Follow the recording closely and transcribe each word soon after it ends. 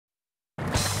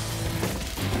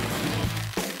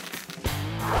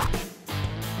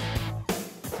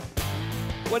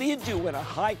What do you do when a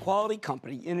high-quality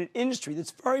company in an industry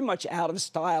that's very much out of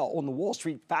style on the Wall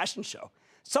Street fashion show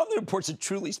suddenly reports a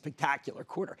truly spectacular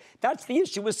quarter? That's the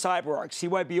issue with Cyberark,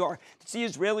 CYBR. It's the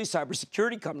Israeli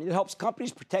cybersecurity company that helps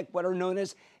companies protect what are known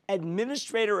as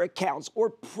administrator accounts or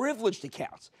privileged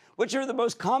accounts, which are the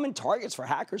most common targets for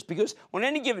hackers because on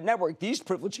any given network, these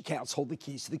privileged accounts hold the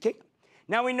keys to the kingdom.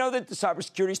 Now, we know that the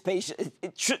cybersecurity space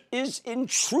is in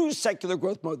true secular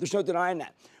growth mode. There's no denying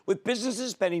that, with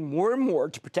businesses spending more and more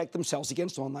to protect themselves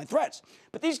against online threats.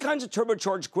 But these kinds of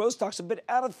turbocharged growth stocks have been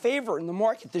out of favor in the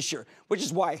market this year, which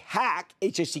is why HACK,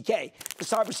 H-A-C-K, the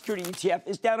cybersecurity ETF,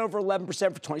 is down over 11%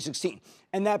 for 2016.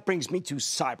 And that brings me to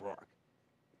Cyberark.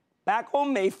 Back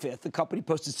on May 5th, the company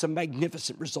posted some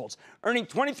magnificent results, earning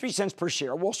 23 cents per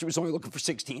share. Wall Street was only looking for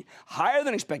 16. Higher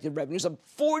than expected revenues, up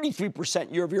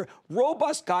 43% year over year.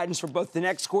 Robust guidance for both the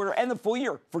next quarter and the full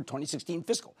year for 2016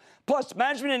 fiscal. Plus,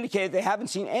 management indicated they haven't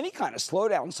seen any kind of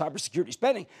slowdown in cybersecurity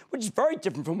spending, which is very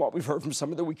different from what we've heard from some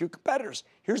of their weaker competitors.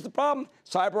 Here's the problem.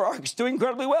 Cyberark is doing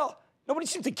incredibly well. Nobody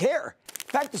seems to care.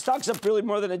 In fact, the stock's up really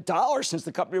more than $1 since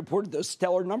the company reported those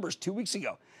stellar numbers 2 weeks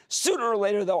ago. Sooner or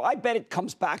later, though, I bet it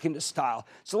comes back into style.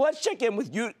 So let's check in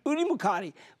with Udi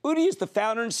Mukadi. Udi is the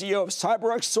founder and CEO of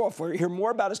Cyberark Software. Hear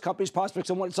more about his company's prospects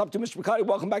and what it's up to. Mr. Mukadi,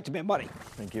 welcome back to Mad Money.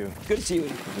 Thank you. Good to see you, Udi.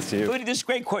 Good to see you. Udi, this is a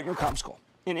great quote in your comms call.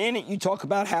 And in it, you talk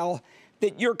about how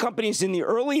that your company is in the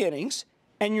early innings,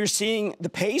 and you're seeing the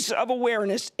pace of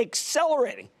awareness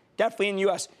accelerating, definitely in the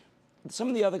U.S. Some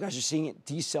of the other guys are seeing it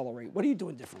decelerate. What are you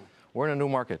doing differently? We're in a new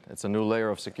market. It's a new layer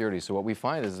of security. So what we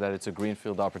find is that it's a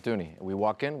greenfield opportunity. We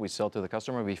walk in, we sell to the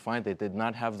customer, we find they did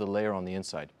not have the layer on the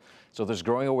inside. So there's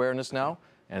growing awareness now,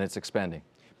 and it's expanding.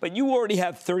 But you already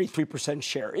have 33%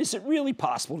 share. Is it really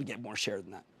possible to get more share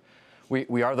than that?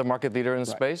 We are the market leader in the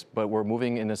space, but we're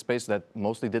moving in a space that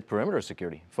mostly did perimeter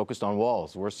security, focused on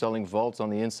walls. We're selling vaults on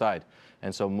the inside.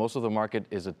 And so most of the market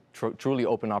is a truly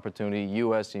open opportunity,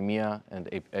 US, EMEA, and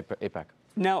APAC.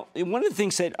 Now, one of the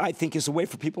things that I think is a way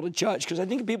for people to judge, because I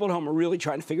think people at home are really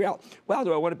trying to figure out, wow,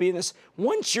 do I want to be in this?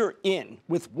 Once you're in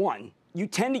with one, you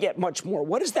tend to get much more.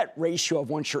 What is that ratio of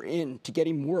once you're in to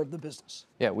getting more of the business?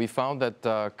 Yeah, we found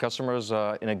that customers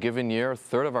in a given year, a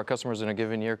third of our customers in a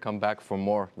given year come back for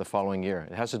more the following year.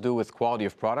 It has to do with quality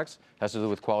of products, it has to do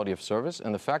with quality of service,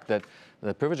 and the fact that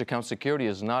the privileged account security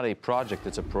is not a project,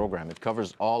 it's a program. It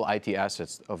covers all IT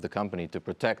assets of the company to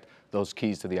protect those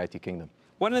keys to the IT kingdom.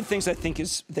 One of the things I think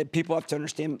is that people have to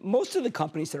understand, most of the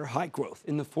companies that are high growth,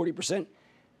 in the 40%,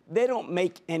 they don't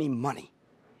make any money.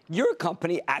 Your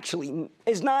company actually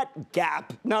is not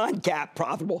non-GAAP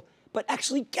profitable, but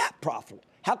actually GAAP profitable.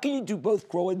 How can you do both,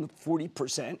 grow in the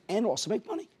 40% and also make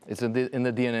money? It's in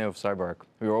the DNA of Cyberark.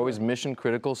 We were always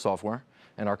mission-critical software,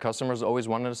 and our customers always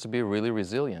wanted us to be really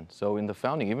resilient. So in the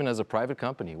founding, even as a private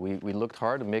company, we looked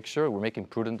hard to make sure we're making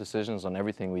prudent decisions on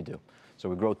everything we do. So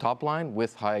we grow top line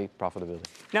with high profitability.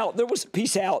 Now, there was a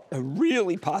piece out, a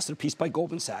really positive piece by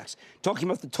Goldman Sachs, talking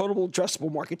about the total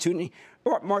addressable market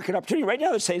opportunity. Right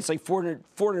now, they're saying it's like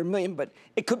 400 million, but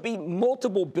it could be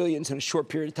multiple billions in a short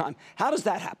period of time. How does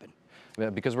that happen? Yeah,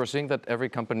 because we're seeing that every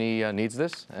company needs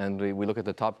this, and we look at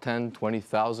the top 10,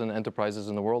 20,000 enterprises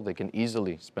in the world. They can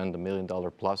easily spend $1 million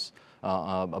plus,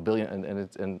 $1 billion,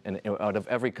 and out of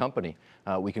every company,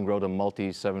 we can grow to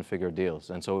multi-seven-figure deals.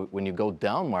 And so when you go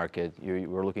down market,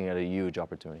 we're looking at a huge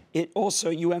opportunity. It also,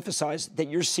 you emphasize that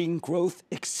you're seeing growth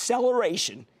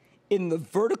acceleration in the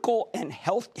vertical and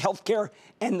healthcare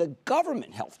and the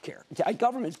government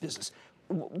business.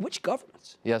 Which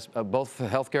governments? Yes, both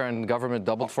healthcare and government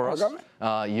doubled for us. Both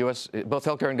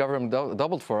healthcare and government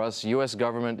doubled for us. U.S.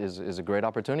 government is a great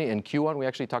opportunity. In Q1, we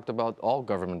actually talked about all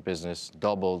government business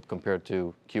doubled compared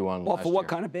to Q1 last year. Off of what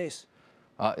kind of base?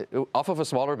 Off of a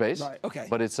smaller base. Right. Okay.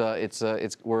 But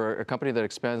we're a company that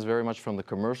expands very much from the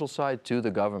commercial side to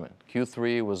the government.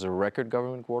 Q3 was a record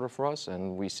government quarter for us,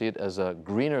 and we see it as a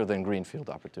greener than greenfield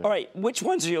opportunity. All right. Which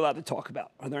ones are you allowed to talk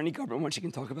about? Are there any government ones you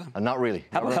can talk about? Not really.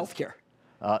 How about healthcare?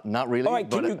 Not really. All right,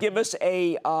 can you give us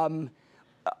a kind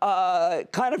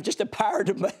of just a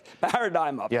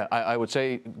paradigm of it? Yeah, I would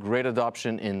say great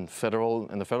adoption in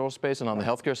the federal space, and on the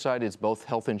healthcare side, it's both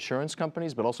health insurance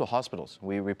companies, but also hospitals.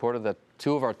 We reported that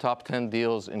 2 of our top 10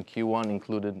 deals in Q1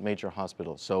 included major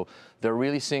hospitals. So they're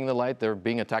really seeing the light. They're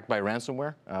being attacked by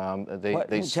ransomware.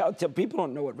 Tell people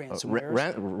don't know what ransomware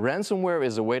is. Ransomware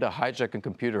is a way to hijack a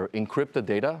computer, encrypt the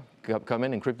data, come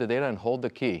in, encrypt the data, and hold the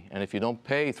key. And if you don't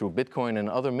pay through Bitcoin and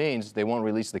other means, they won't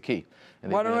release the key.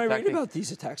 And why don't I read about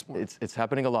these attacks more? It's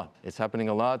happening a lot. It's happening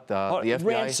a lot. The FBI,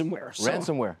 ransomware.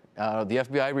 Ransomware. The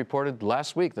FBI reported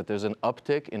last week that there's an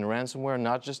uptick in ransomware,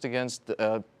 not just against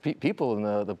people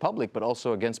in the public, but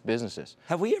also against businesses.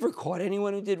 Have we ever caught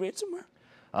anyone who did ransomware?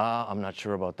 I'm not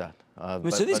sure about that.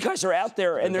 So these guys are out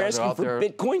there, and they're asking for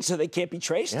Bitcoin so they can't be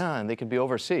traced? Yeah, and they can be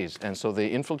overseas. And so they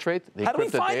infiltrate, they How do we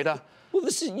encrypt the find data. Well,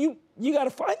 this is you got to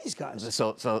find these guys.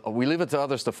 So we leave it to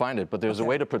others to find it, but there's a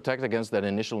way to protect against that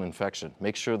initial infection.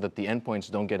 Make sure that the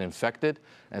endpoints don't get infected,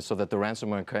 and so that the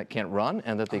ransomware can't run,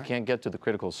 and that they can't get to the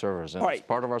critical servers. And it's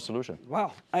part of our solution.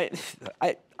 Wow, I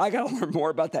got to learn more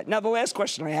about that. Now, the last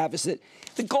question I have is that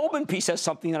the Goldman piece has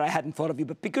something that I hadn't thought of you,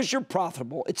 but because you're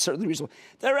profitable, it's certainly reasonable.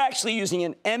 They're actually using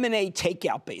an M&A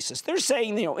takeout basis. They're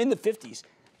saying, in the 50s,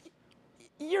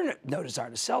 you're no desire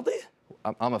to sell, do you?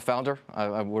 I'm a founder.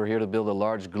 We're here to build a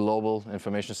large global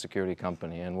information security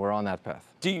company, and we're on that path.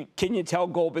 Can you tell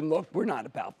Goldman, look, we're not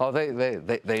about that? Oh,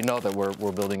 they know that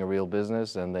we're building a real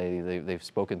business, and they've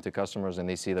spoken to customers, and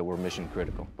they see that we're mission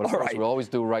critical. But of course, we'll always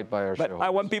do right by our shareholders. But I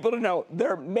want people to know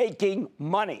they're making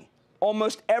money.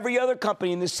 Almost every other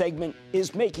company in this segment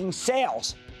is making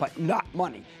sales, but not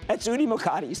money. That's Udi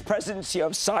Mokady. He's president and CEO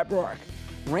of Cyberark.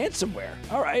 Ransomware.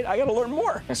 All right, I got to learn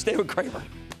more. Stay with Cramer.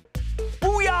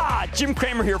 Booyah! Jim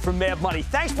Cramer here from Mad Money.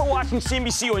 Thanks for watching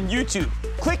CNBC on YouTube.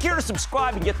 Click here to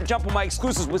subscribe and get the jump on my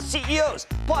exclusives with CEOs,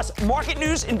 plus market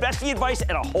news, investing advice,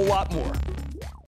 and a whole lot more.